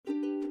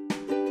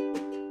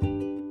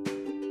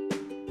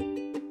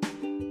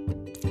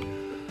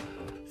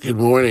Good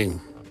morning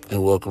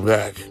and welcome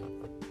back.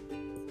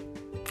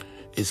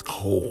 It's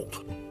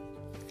cold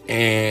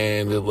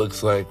and it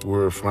looks like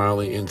we're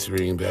finally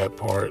entering that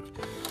part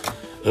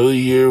of the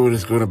year when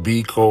it's going to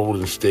be cold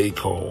and stay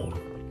cold.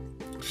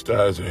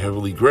 Skies are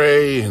heavily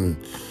gray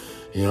and,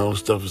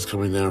 stuff is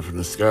coming down from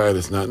the sky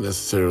that's not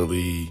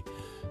necessarily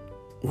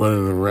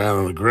running around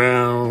on the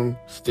ground,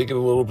 sticking a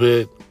little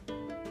bit.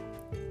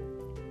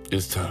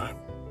 It's time.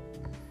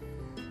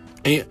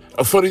 And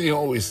a funny thing I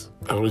always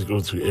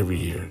go through every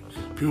year.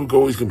 People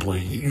always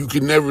complain. You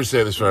can never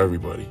satisfy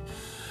everybody.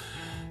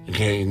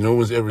 Okay? No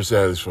one's ever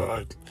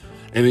satisfied.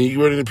 And then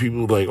you run into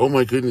people like, oh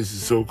my goodness,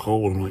 it's so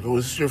cold. I'm like, oh,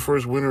 is this your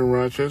first winter in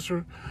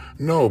Rochester?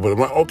 No, but I'm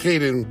like, okay,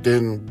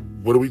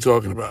 then what are we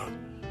talking about?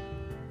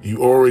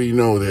 You already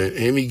know that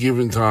any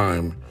given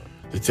time,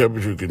 the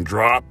temperature can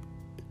drop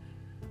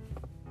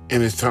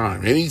and it's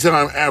time.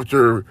 Anytime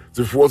after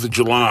the 4th of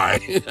July,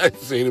 I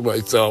say to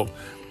myself,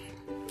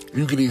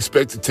 you can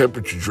expect the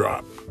temperature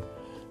drop.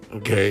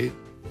 Okay?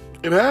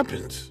 It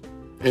happens.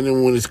 And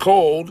then when it's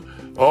cold,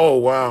 oh,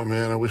 wow,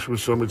 man, I wish it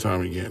was summertime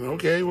again.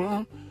 Okay,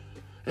 well.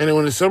 And then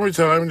when it's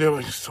summertime, they're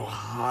like, it's so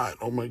hot.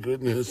 Oh, my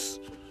goodness.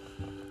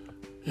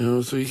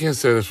 So you can't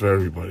satisfy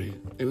everybody.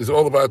 And it's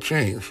all about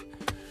change.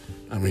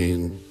 I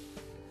mean,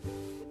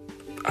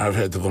 I've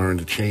had to learn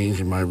to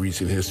change in my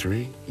recent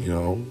history,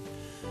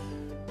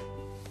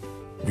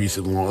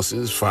 Recent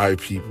losses, 5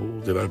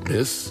 people that I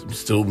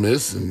still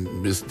miss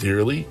and miss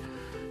dearly,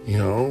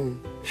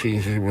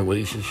 changes in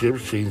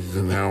relationships, changes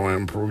in how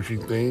I'm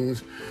approaching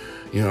things,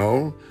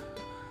 I'm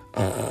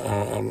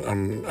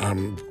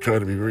trying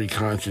to be very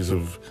conscious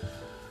of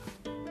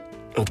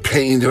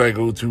pain that I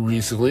go through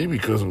recently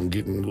because I'm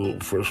getting a little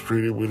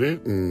frustrated with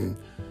it and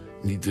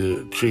need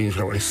to change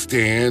how I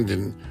stand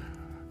and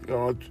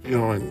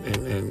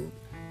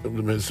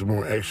implement some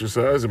more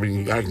exercise. I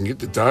mean, I can get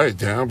the diet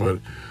down, but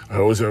I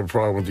always have a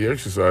problem with the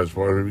exercise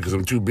part of it because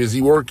I'm too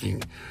busy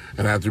working.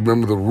 And I have to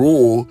remember the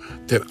rule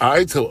that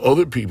I tell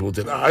other people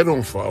that I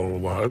don't follow a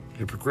lot,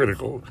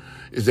 hypocritical,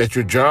 is that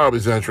your job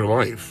is not your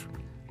life.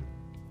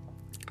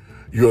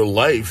 Your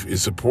life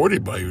is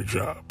supported by your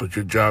job, but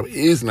your job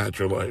is not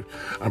your life.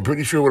 I'm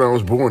pretty sure when I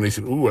was born, they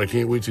said, ooh, I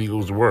can't wait till he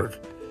goes to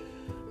work.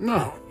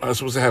 No, I was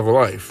supposed to have a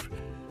life.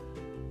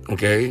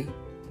 Okay?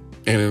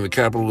 And in a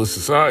capitalist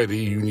society,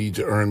 you need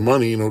to earn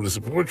money in order to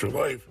support your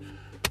life.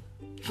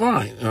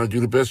 Fine. And I'll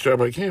do the best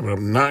job I can, but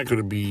I'm not going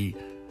to be,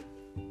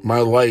 my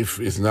life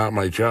is not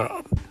my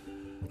job.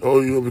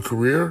 Oh, you have a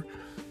career?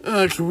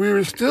 Career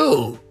is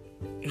you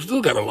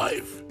still got a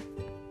life.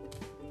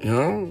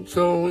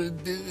 So it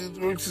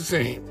works the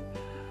same.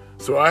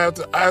 So I have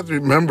to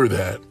remember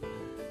that,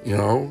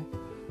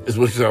 as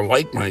much as I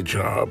like my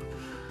job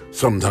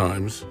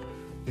sometimes,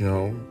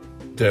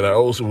 that I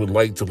also would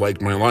like to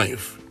like my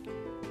life.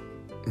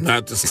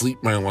 Not to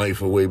sleep my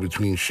life away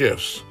between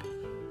shifts.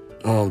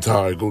 Oh, I'm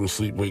tired. Go to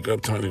sleep. Wake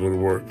up. Time to go to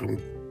work. Come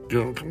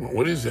on.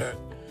 What is that?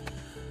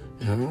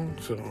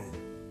 So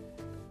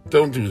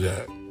don't do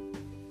that.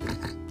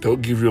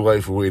 Don't give your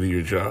life away to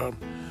your job.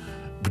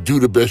 But do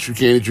the best you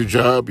can at your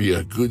job. Be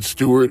a good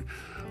steward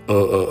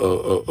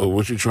of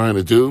what you're trying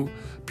to do.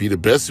 Be the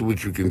best at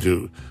what you can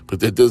do. But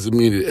that doesn't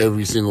mean that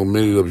every single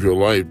minute of your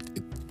life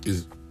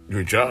is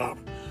your job.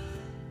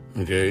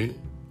 Okay?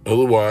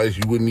 Otherwise,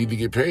 you wouldn't need to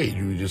get paid.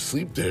 You would just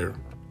sleep there,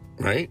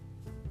 right?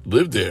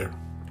 Live there.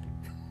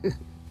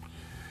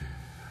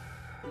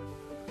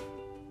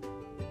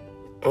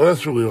 Oh,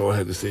 that's really all I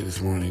had to say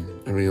this morning.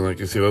 I mean, like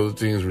I said, other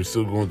things, we're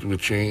still going through a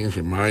change.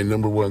 And my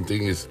number one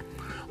thing is,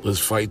 let's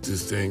fight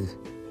this thing.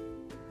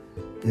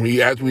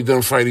 After we're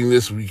done fighting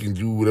this, we can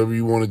do whatever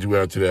you want to do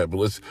after that. But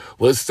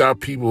let's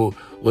stop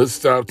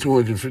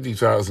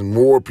 250,000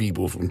 more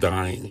people from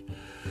dying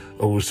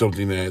over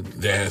something that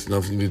has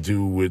nothing to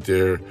do with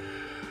their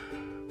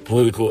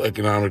political,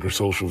 economic, or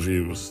social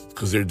views,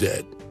 because they're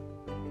dead.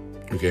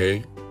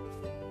 Okay?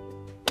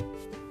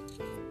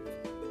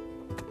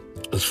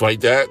 Let's fight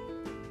that.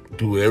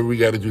 Do whatever we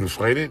got to do to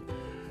fight it.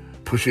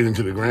 Push it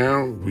into the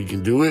ground. We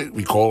can do it.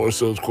 We call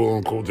ourselves, quote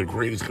unquote, the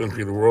greatest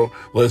country in the world.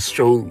 Let's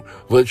show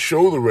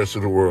the rest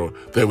of the world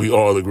that we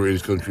are the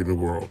greatest country in the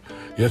world.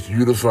 You have to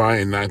unify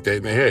and knock that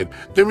in the head.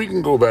 Then we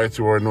can go back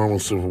to our normal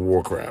Civil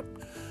War crap.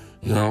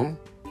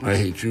 I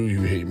hate you,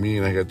 you hate me,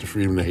 and I got the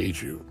freedom to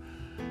hate you.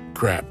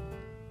 Crap.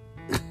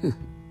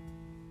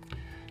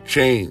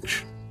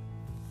 Change.